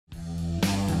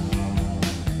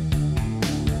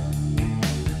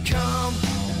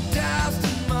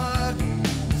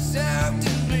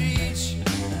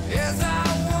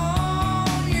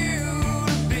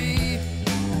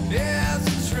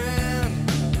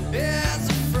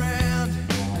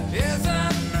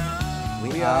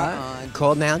on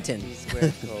Cold Mountain.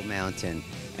 Dsquared Cold Mountain.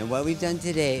 And what we've done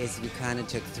today is we kind of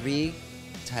took three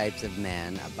types of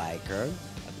man, a biker,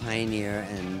 a pioneer,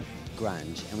 and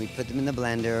grunge, and we put them in the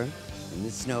blender in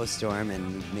the snowstorm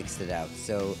and we mixed it out.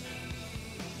 So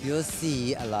you'll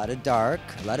see a lot of dark,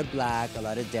 a lot of black, a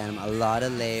lot of denim, a lot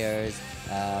of layers.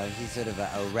 He's sort of a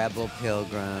rebel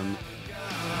pilgrim.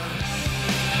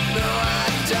 No, I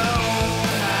don't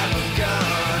have a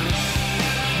gun.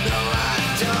 No, I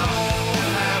don't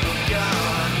have a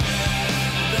gun.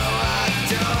 No, I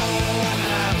don't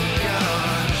have a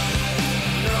gun.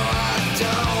 No, I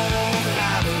don't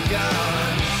have a gun.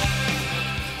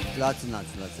 Lots and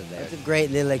lots and lots of layers. Lots of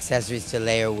great little accessories to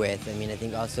layer with. I mean, I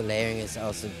think also layering is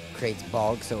also creates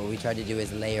bulk. So what we try to do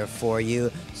is layer for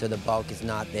you, so the bulk is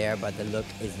not there, but the look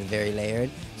is very layered.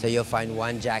 So you'll find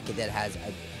one jacket that has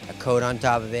a coat on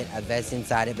top of it, a vest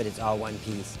inside it, but it's all one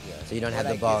piece. Yeah. So you don't have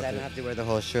the bulk. I don't have to wear the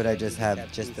whole shirt. I just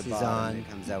have just the bottom. On. It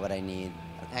comes out what I need.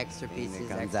 Extra pieces,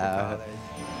 comes extra out. colors.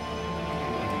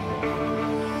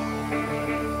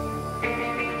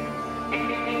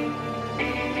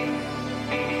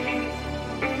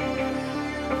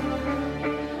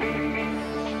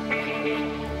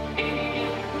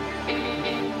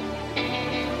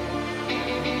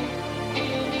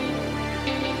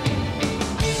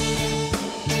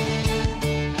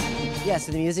 Yeah,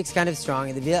 so the music's kind of strong,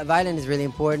 and the violin is really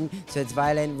important. So it's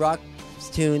violin, rock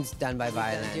tunes done by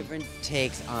violin. Different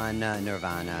takes on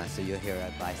Nirvana. So you'll hear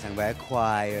a sung by a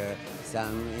choir,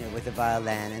 sung with a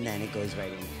violin, and then it goes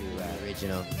right into the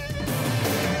original.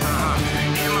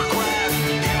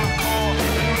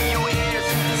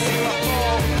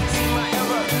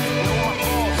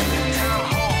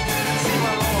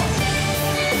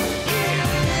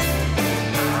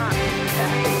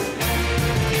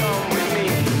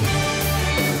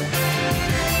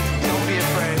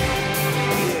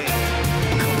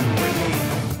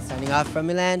 Off from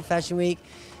Milan Fashion Week,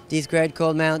 Dsquared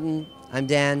Cold Mountain. I'm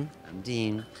Dan. I'm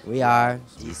Dean. We are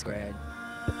Dsquared.